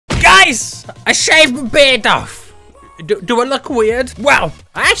guys, I shaved my beard off. Do I look weird? Well,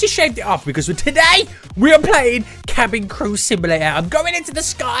 I actually shaved it off because today we are playing Cabin Crew Simulator. I'm going into the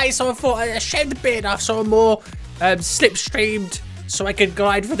sky, so I thought I shaved the beard off so I'm more slipstreamed, so I can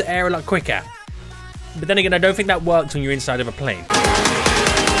glide through the air a lot quicker. But then again, I don't think that works when you're inside of a plane.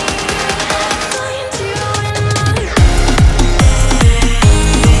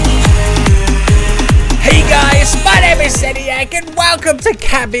 Hey guys, my name is Seniac and welcome to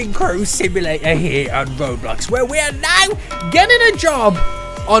Cabin Crew Simulator here on Roblox, where we are now getting a job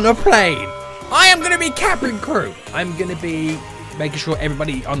on a plane. I am going to be cabin crew. I'm going to be making sure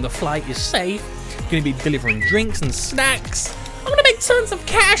everybody on the flight is safe. Going to be delivering drinks and snacks. I'm going to make tons of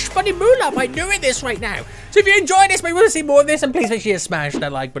cash, money, moolah by doing this right now. So if you enjoyed this, maybe you want to see more of this, and please make sure you smash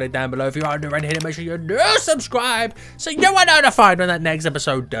that like button down below. If you are new around here, make sure you do subscribe so you are notified when that next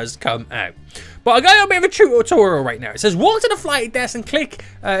episode does come out. But I'm going on a bit of a tutorial right now. It says walk to the flight desk and click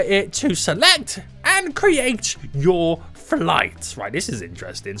it to select and create your flight. Right, this is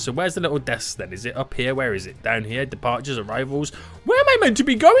interesting. So where's the little desk then? Is it up here? Where is it? Down here? Departures, arrivals. Where am I meant to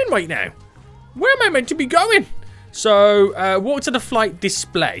be going right now? Where am I meant to be going? So, walk to the flight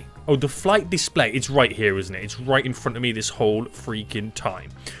display. Oh, the flight display. It's right here, isn't it? It's right in front of me this whole freaking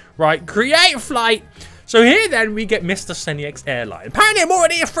time. Right, create flight. So here then, we get Mr. Seniac's Airline. Apparently, I'm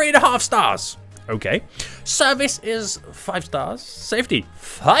already at 3.5 stars. Okay. Service is 5 stars. Safety,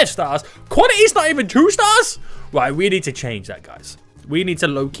 5 stars. Quality is not even 2 stars. Right, we need to change that, guys. We need to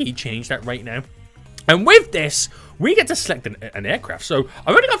low-key change that right now. And with this, we get to select an aircraft. So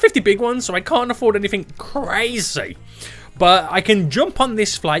I've only got 50 big ones, so I can't afford anything crazy. But I can jump on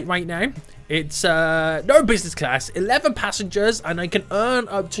this flight right now. It's no business class, 11 passengers, and I can earn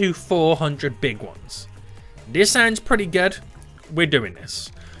up to 400 big ones. This sounds pretty good. We're doing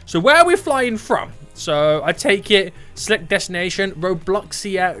this. So where are we flying from? So I take it, select destination,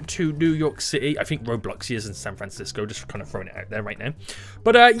 Robloxia to New York City. I think Robloxia is in San Francisco, just kind of throwing it out there right now.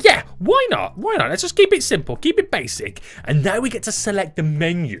 But yeah, why not? Why not? Let's just keep it simple, keep it basic. And now we get to select the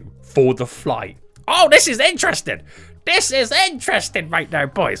menu for the flight. Oh, this is interesting. This is interesting right now,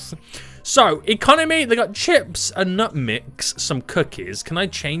 boys. So, economy, they got chips, a nut mix, some cookies. Can I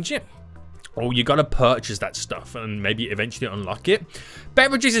change it? Oh, you gotta purchase that stuff and maybe eventually unlock it.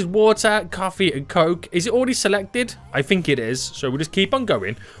 Beverages is water, coffee, and Coke. Is it already selected? I think it is. So we'll just keep on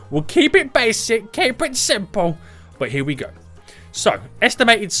going. We'll keep it basic, keep it simple. But here we go. So,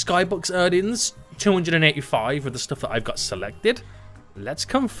 estimated Skybox earnings, 285 with the stuff that I've got selected. Let's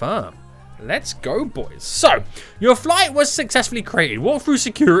confirm. Let's go, boys. So, your flight was successfully created. Walk through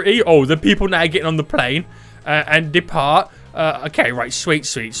security. Oh, the people now getting on the plane and depart. Okay, right, sweet.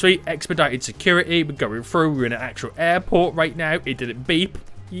 Expedited security. We're going through. We're in an actual airport right now. It didn't beep.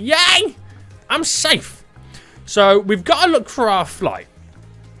 Yay! I'm safe. So, we've got to look for our flight.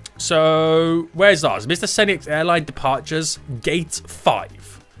 So, where's ours? Mr. Seniac's Airline departures, gate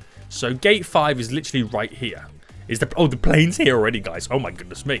 5. So, gate 5 is literally right here. Oh, the plane's here already, guys. Oh, my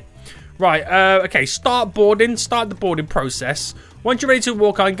goodness me. Right, okay, start boarding. Start the boarding process. Once you're ready to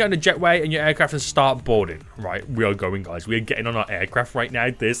walk on, get on the jetway and your aircraft and start boarding. Right, we are going, guys. We are getting on our aircraft right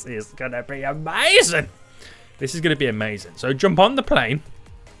now. This is going to be amazing. This is going to be amazing. So, jump on the plane.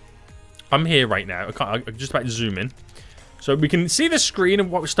 I'm here right now. I'm just about to zoom in. So, we can see the screen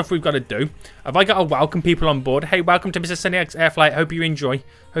and what stuff we've got to do. Have I got to welcome people on board? Hey, welcome to Mr. Seniac's Air Flight. Hope you enjoy.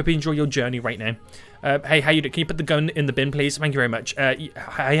 Hope you enjoy your journey right now. Hey, how you doing? Can you put the gun in the bin, please? Thank you very much. Hey,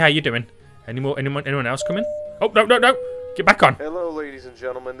 how you doing? Anyone else coming? Oh, no. Get back on. Hello, ladies and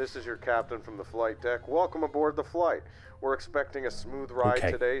gentlemen. This is your captain from the flight deck. Welcome aboard the flight. We're expecting a smooth ride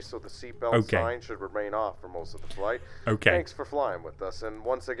today, so the seatbelt sign should remain off for most of the flight. Thanks for flying with us, and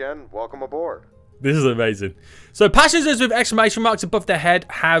once again, welcome aboard. This is amazing. So passengers with exclamation marks above their head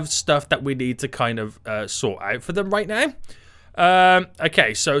have stuff that we need to kind of sort out for them right now.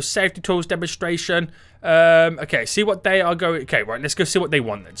 Okay, so safety tools demonstration. Okay, see what they are going. Okay, right, let's go see what they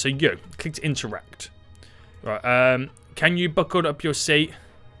want then. So you click to interact. Right, can you buckle up your seat?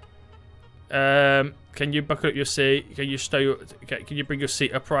 Can you buckle up your seat? Can you stay? Okay, can you bring your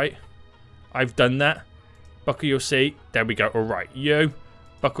seat upright? I've done that. Buckle your seat. There we go. All right, you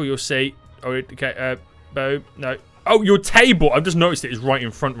buckle your seat. Oh, okay. Boom. No. Oh, your table. I've just noticed it is right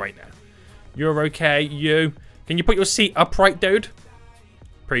in front right now. You're okay. You. Can you put your seat upright, dude?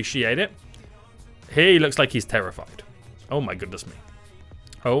 Appreciate it. He looks like he's terrified. Oh my goodness me.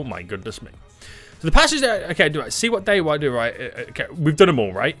 Oh my goodness me. So the passengers, okay, do I see what they want to do, right? Okay, we've done them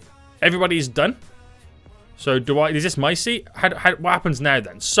all, right? Everybody's done. So is this my seat? What happens now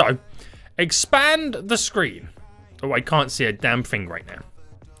then? So, expand the screen. Oh, I can't see a damn thing right now.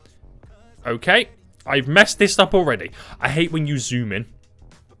 Okay, I've messed this up already. I hate when you zoom in.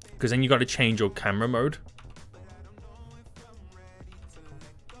 Because then you got to change your camera mode.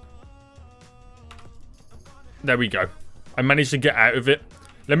 There we go. I managed to get out of it.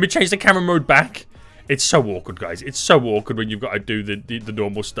 Let me change the camera mode back. It's so awkward, guys. It's so awkward when you've got to do the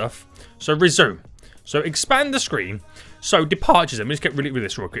normal stuff. So resume. So expand the screen. So departures. Let me just get rid of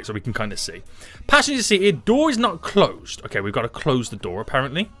this real quick so we can kind of see. Passenger seated. Door is not closed. Okay, we've got to close the door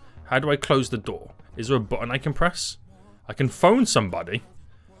apparently. How do I close the door? Is there a button I can press? I can phone somebody.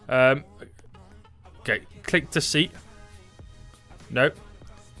 Okay, click to seat. Nope.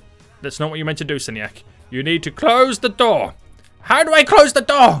 That's not what you meant to do, Seniac. You need to close the door. How do I close the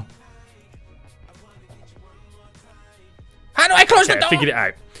door? How do I close the door? I figured it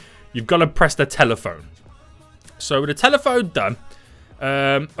out. You've got to press the telephone. So with the telephone done,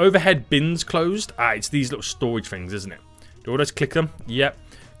 overhead bins closed. It's these little storage things, isn't it? Do I just click them? Yep.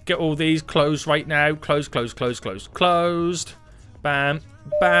 Get all these closed right now. Closed. Bam.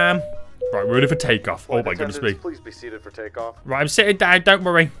 Bam. Right, we're ready for takeoff. Oh my goodness me. Please be seated for takeoff. Right, I'm sitting down. Don't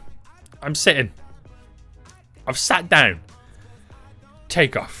worry. I'm sitting. I've sat down.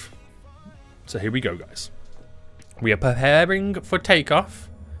 Takeoff. So here we go, guys. We are preparing for takeoff.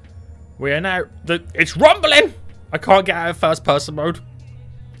 We are now... It's rumbling! I can't get out of first person mode.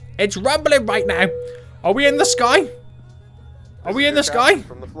 It's rumbling right now. Are we in the sky? Are we in the sky?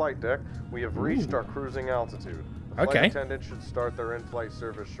 From the flight deck, we have reached our cruising altitude. The flight attendant should start their in-flight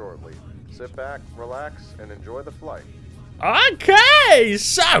service shortly. Sit back, relax, and enjoy the flight. Okay,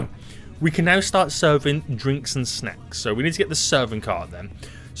 so we can now start serving drinks and snacks. So we need to get the serving cart then.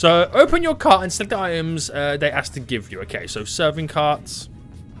 So open your cart and select the items they asked to give you. Okay, so serving carts.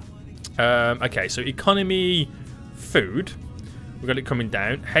 Okay, so economy food. We've got it coming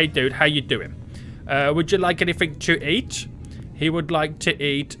down. Hey dude, how you doing? Would you like anything to eat? He would like to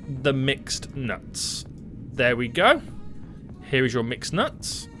eat the mixed nuts. There we go. Here is your mixed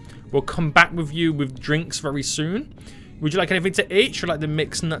nuts. We'll come back with you with drinks very soon. Would you like anything to eat? Should you like the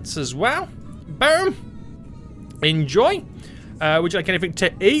mixed nuts as well? Boom. Enjoy. Would you like anything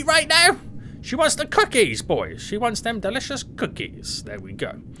to eat right now? She wants the cookies, boys. She wants them delicious cookies. There we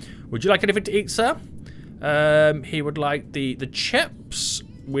go. Would you like anything to eat, sir? He would like the chips.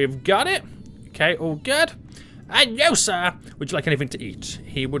 We've got it. Okay, all good. And yo, sir. Would you like anything to eat?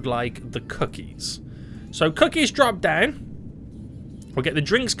 He would like the cookies. So cookies drop down. We'll get the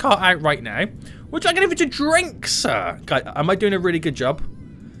drinks cart out right now. Would you like anything to drink, sir? Guy, am I doing a really good job?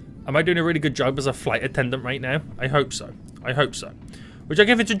 Am I doing a really good job as a flight attendant right now? I hope so. I hope so. Would you like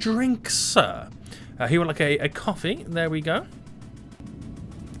anything to drink, sir? He would like a coffee. There we go.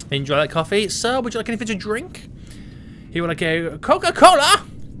 Enjoy that coffee. Sir, would you like anything to drink? He would like a Coca-Cola.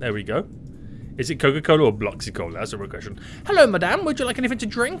 There we go. Is it Coca-Cola or Bloxy-Cola? That's a real question. Hello, madame. Would you like anything to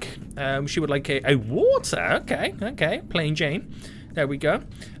drink? She would like a water. Okay. Plain Jane. There we go.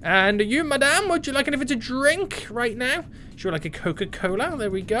 And you, madame, would you like anything to drink right now? She would like a Coca-Cola.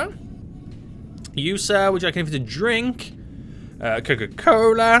 There we go. You, sir, would you like anything to drink?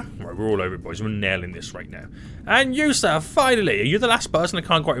 Coca-Cola. Right, we're all over it, boys. We're nailing this right now. And you, sir, finally, are you the last person? I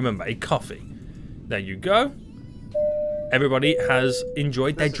can't quite remember. A coffee. There you go. Everybody has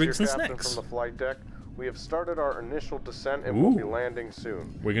enjoyed their drinks and snacks. From the flight deck. We have started our initial descent and we'll be landing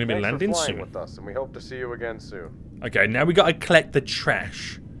soon. We're going to be landing soon. With us, and we hope to see you again soon. Okay, now we got to collect the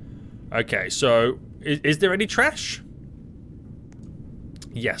trash. Okay, so is there any trash?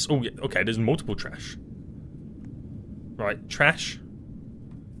 Yes. Oh, yeah. Okay, there's multiple trash. Right, trash.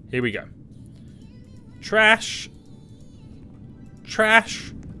 Here we go. Trash.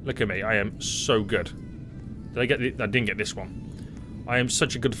 Trash. Look at me. I am so good. Did I get I didn't get this one. I am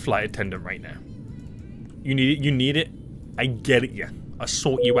such a good flight attendant right now. You need it? You need it? I get it, yeah. I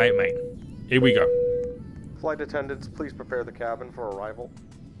sort you out, mate. Here we go. Flight attendants, please prepare the cabin for arrival.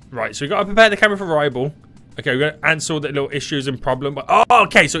 Right, so we've got to prepare the cabin for arrival. Okay, we're going to answer all the little issues and problem. But, oh,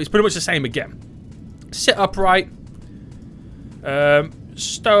 okay, so it's pretty much the same again. Sit upright.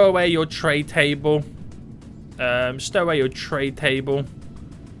 Stow away your tray table. Stow away your tray table.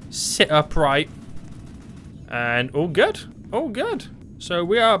 Sit upright. And all good. All good. So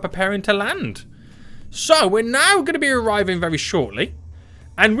we are preparing to land. So we're now going to be arriving very shortly.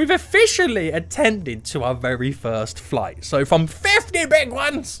 And we've officially attended to our very first flight. So from 50 big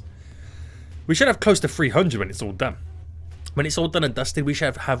ones, we should have close to 300 when it's all done. When it's all done and dusted, we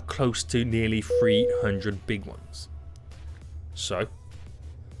should have close to nearly 300 big ones. So,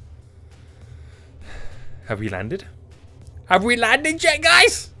 have we landed? Have we landed yet,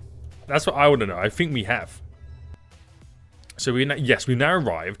 guys? That's what I want to know. I think we have. So yes, we've now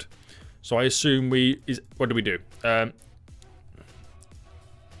arrived. So I assume what do we do? How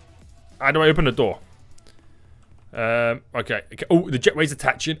do I open the door? Okay. Oh, the jetway's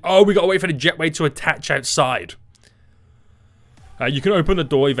attaching. Oh, we got to wait for the jetway to attach outside. You can open the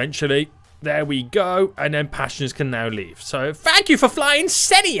door eventually. There we go. And then passengers can now leave. So, thank you for flying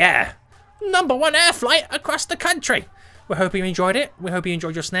Seniac, #1 air flight across the country. We hope you enjoyed it. We hope you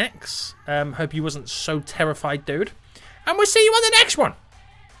enjoyed your snacks. Hope you wasn't so terrified, dude. And we'll see you on the next one.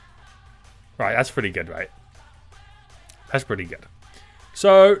 Right, that's pretty good, right? That's pretty good.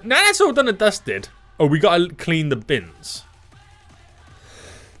 So, now that's all done and dusted. Oh, we gotta clean the bins.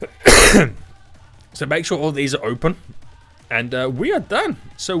 So make sure all these are open. And we are done.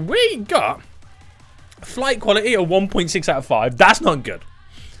 So we got flight quality of 1.6 out of 5. That's not good.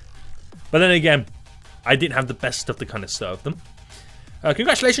 But then again, I didn't have the best stuff to kind of serve them.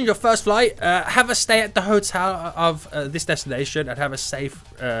 Congratulations, your first flight. Have a stay at the hotel of this destination and have a safe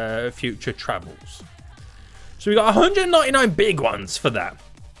future travels. So we got 199 big ones for that,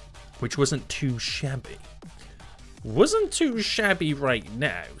 which wasn't too shabby. Wasn't too shabby right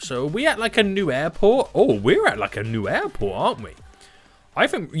now. So are we at like a new airport? Oh, we're at like a new airport, aren't we? I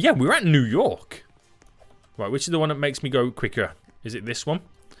think, yeah, we're at New York. Right, which is the one that makes me go quicker? Is it this one?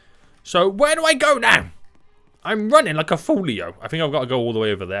 So where do I go now? I'm running like a folio. I think I've got to go all the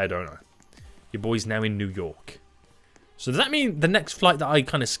way over there, don't I? Your boy's now in New York. So does that mean the next flight that I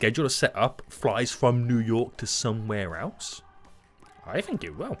kind of schedule or set up flies from New York to somewhere else? I think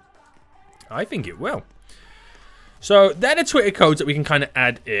it will. I think it will. So they're the Twitter codes that we can kind of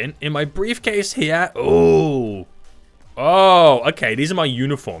add in. In my briefcase here. Oh. Oh, okay. These are my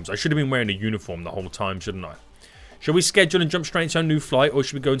uniforms. I should have been wearing a uniform the whole time, shouldn't I? Should we schedule and jump straight into a new flight, or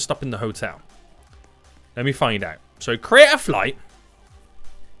should we go and stop in the hotel? Let me find out. So create a flight.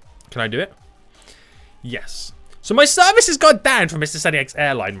 Can I do it? Yes. So my service has gone down for Mr. Seniac's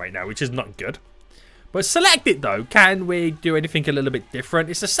Airline right now, which is not good. But select it though. Can we do anything a little bit different?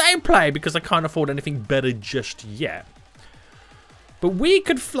 It's the same play because I can't afford anything better just yet. But we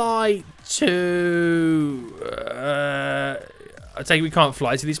could fly to... I take it we can't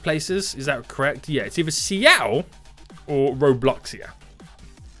fly to these places. Is that correct? Yeah, it's either Seattle or Roblox here.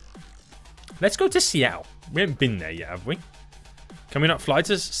 Let's go to Seattle. We haven't been there yet, have we? Can we not fly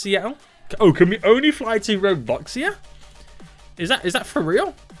to Seattle? Oh, can we only fly to Roblox here? Is that for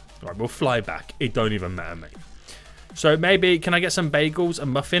real? Alright, we'll fly back. It don't even matter, mate. So maybe, can I get some bagels, a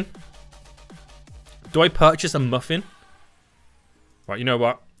muffin? Do I purchase a muffin? Right, you know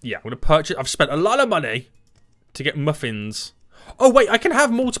what? Yeah, I'm going to purchase... I've spent a lot of money to get muffins. Oh, wait, I can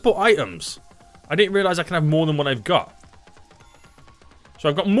have multiple items. I didn't realize I can have more than what I've got. So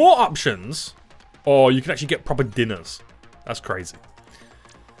I've got more options. Or you can actually get proper dinners. That's crazy.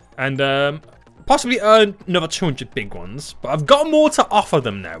 And possibly earn another 200 big ones. But I've got more to offer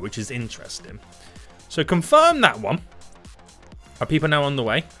them now, which is interesting. So confirm that one. Are people now on the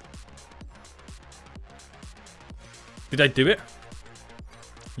way? Did I do it?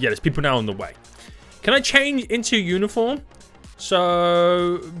 Yeah, there's people now on the way. Can I change into uniform?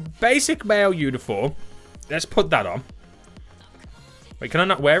 So, basic male uniform. Let's put that on. Wait, can I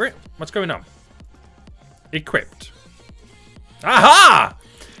not wear it? What's going on? Equipped. Aha!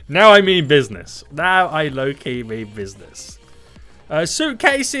 Now I mean business. Now I low-key mean business.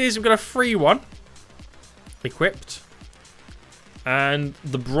 Suitcases, we've got a free one. Equipped. And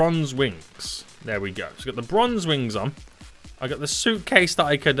the bronze wings. There we go. So we've got the bronze wings on. I got the suitcase that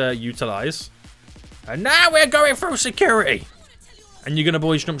I could utilize. And now we're going through security. And you're going to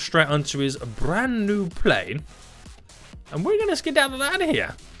boys jump straight onto his brand new plane. And we're going to skedaddle out of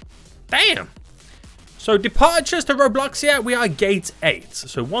here. Damn. So departures to Roblox here. We are gate 8.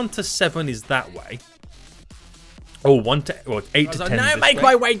 So 1 to 7 is that way. Oh, 8 to 10 now make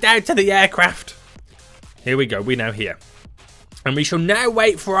my way down to the aircraft. Here we go. We're now here. And we shall now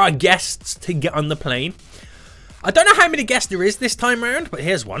wait for our guests to get on the plane. I don't know how many guests there is this time around, but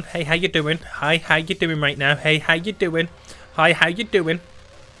here's one. Hey, how you doing? Hi, how you doing right now? Hey, how you doing? Hi, how you doing?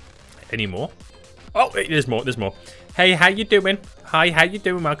 Any more? Oh, there's more, there's more. Hey, how you doing? Hi, how you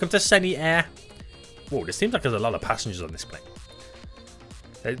doing? Welcome to Seniac. Whoa, it seems like there's a lot of passengers on this plane.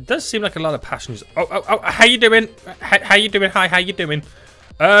 It does seem like a lot of passengers. Oh, how you doing? How you doing? Hi, how you doing?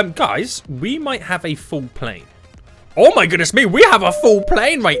 Guys, we might have a full plane. Oh my goodness me, we have a full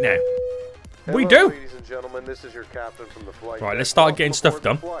plane right now. Hello, we do. Ladies and gentlemen, this is your captain from the flight. Right, let's start getting stuff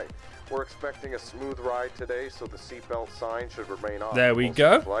done. We're expecting a smooth ride today, so the seatbelt sign should remain off. There we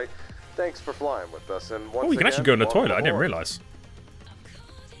go. Thanks for flying with us. And once you can actually go in the toilet. I didn't realize.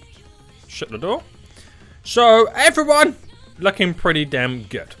 Shut the door. So, everyone, looking pretty damn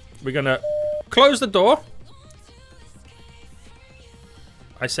good. We're going to close the door.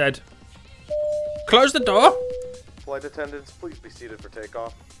 I said, close the door. Flight attendants, please be seated for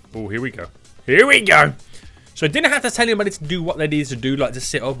takeoff. Oh, here we go. Here we go. So I didn't have to tell anybody to do what they needed to do, like to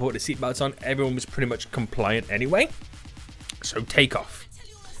sit up or put the seatbelts on. Everyone was pretty much compliant anyway. So take off.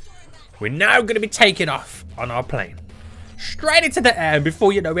 We're now going to be taking off on our plane. Straight into the air. And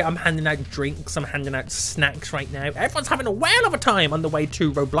before you know it, I'm handing out drinks. I'm handing out snacks right now. Everyone's having a whale of a time on the way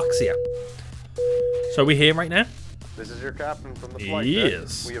to Robloxia. So we're here right now. This is your captain from the flight deck.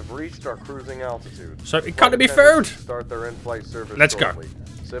 We have reached our cruising altitude. So it can't be food. Start their in-flight service. Let's shortly. go.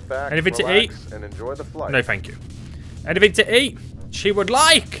 Sit back, anything relax, to eat? And enjoy the flight. No, thank you. Anything to eat? She would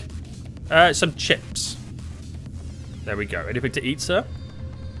like some chips. There we go. Anything to eat, sir?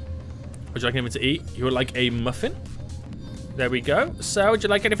 Would you like anything to eat? You would like a muffin? There we go. Sir, would you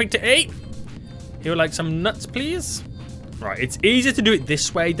like anything to eat? You would like some nuts, please? Right, it's easier to do it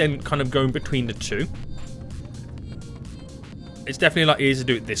this way than kind of going between the two. It's definitely a lot easier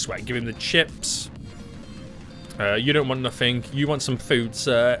to do it this way. Give him the chips. You don't want nothing. You want some food,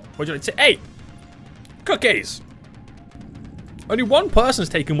 sir. What would you like to eat? Cookies. Only one person's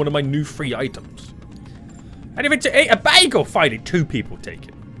taken one of my new free items. Anything to eat? A bagel. Finally, 2 people take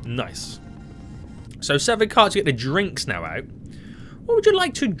it. Nice. So 7 cards to get the drinks now out. What would you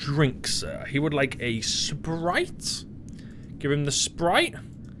like to drink, sir? He would like a Sprite. Give him the Sprite.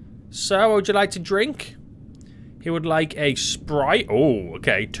 Sir, what would you like to drink? He would like a Sprite. Oh,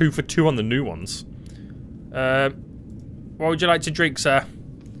 okay. 2 for 2 on the new ones. What would you like to drink, sir?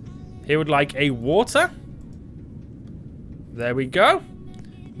 He would like a water. There we go.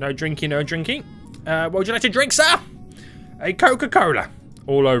 No drinking, no drinking. What would you like to drink, sir? A Coca-Cola.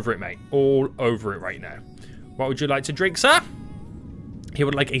 All over it, mate. All over it right now. What would you like to drink, sir? He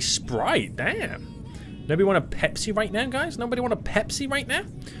would like a Sprite. Damn. Nobody want a Pepsi right now, guys? Nobody want a Pepsi right now?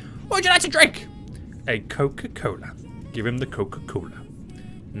 What would you like to drink? A Coca-Cola. Give him the Coca-Cola.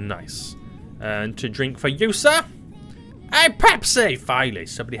 Nice. And to drink for you, sir? A Pepsi! Finally,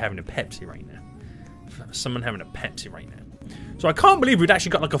 somebody having a Pepsi right now. Someone having a Pepsi right now. So I can't believe we'd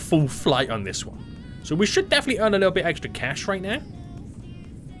actually got like a full flight on this one. So we should definitely earn a little bit extra cash right now.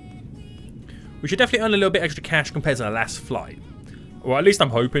 We should definitely earn a little bit extra cash compared to the last flight. Or at least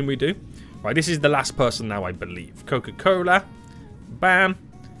I'm hoping we do. Right, this is the last person now, I believe. Coca-Cola. Bam.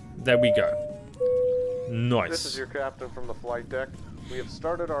 There we go. Nice. This is your captain from the flight deck. We have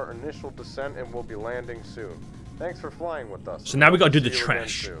started our initial descent and will be landing soon. Thanks for flying with us. So now we got to do the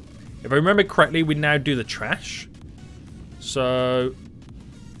trash. If I remember correctly, we now do the trash. So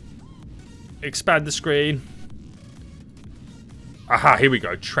expand the screen. Aha, here we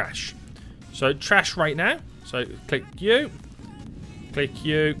go. Trash. So trash right now. So click you. Click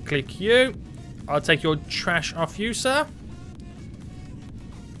you. Click you. I'll take your trash off you, sir.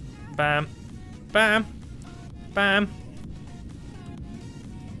 Bam. Bam. Bam.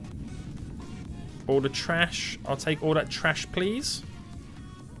 All the trash. I'll take all that trash, please.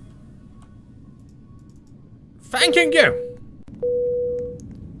 Thanking you.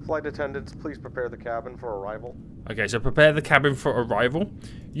 Flight attendants, please prepare the cabin for arrival. Okay, so prepare the cabin for arrival.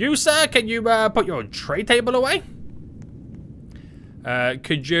 You, sir, can you put your tray table away?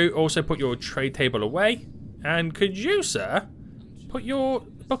 Could you also put your tray table away? And could you, sir,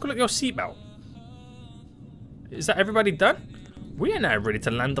 buckle up your seatbelt? Is that everybody done? We are now ready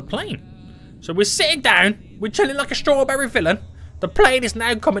to land the plane. So we're sitting down, we're chilling like a strawberry villain. The plane is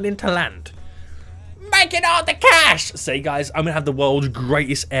now coming into land. Making all the cash! Say guys, I'm gonna have the world's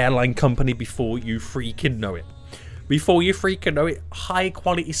greatest airline company before you freaking know it. Before you freaking know it, high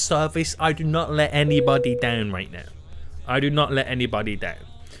quality service. I do not let anybody down right now. I do not let anybody down.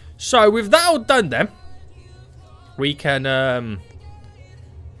 So with that all done then, we can, well,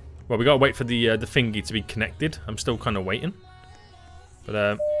 we gotta wait for the thingy to be connected. I'm still kind of waiting.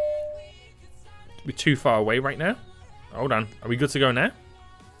 But, we're too far away right now. Hold on. Are we good to go now?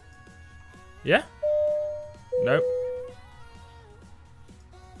 Yeah? Nope.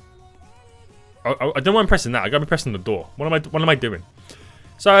 Oh, I don't want to pressing that. I gotta be pressing the door. What am I doing?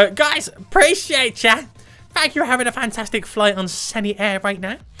 So, guys, appreciate ya. Thank you for having a fantastic flight on Seniac right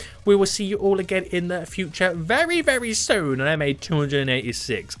now. We will see you all again in the future very, very soon. And I made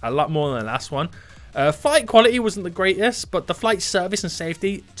 286. A lot more than the last one. Flight quality wasn't the greatest, but the flight service and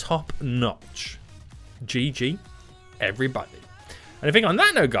safety, top notch. GG, everybody. And I think on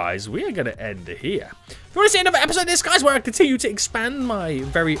that note, guys, we are going to end here. If you want to see another episode of this, guys, where I continue to expand my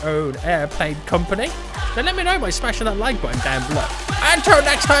very own airplane company, then let me know by smashing that like button down below. Until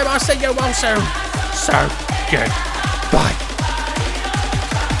next time, I'll see you all soon. So good.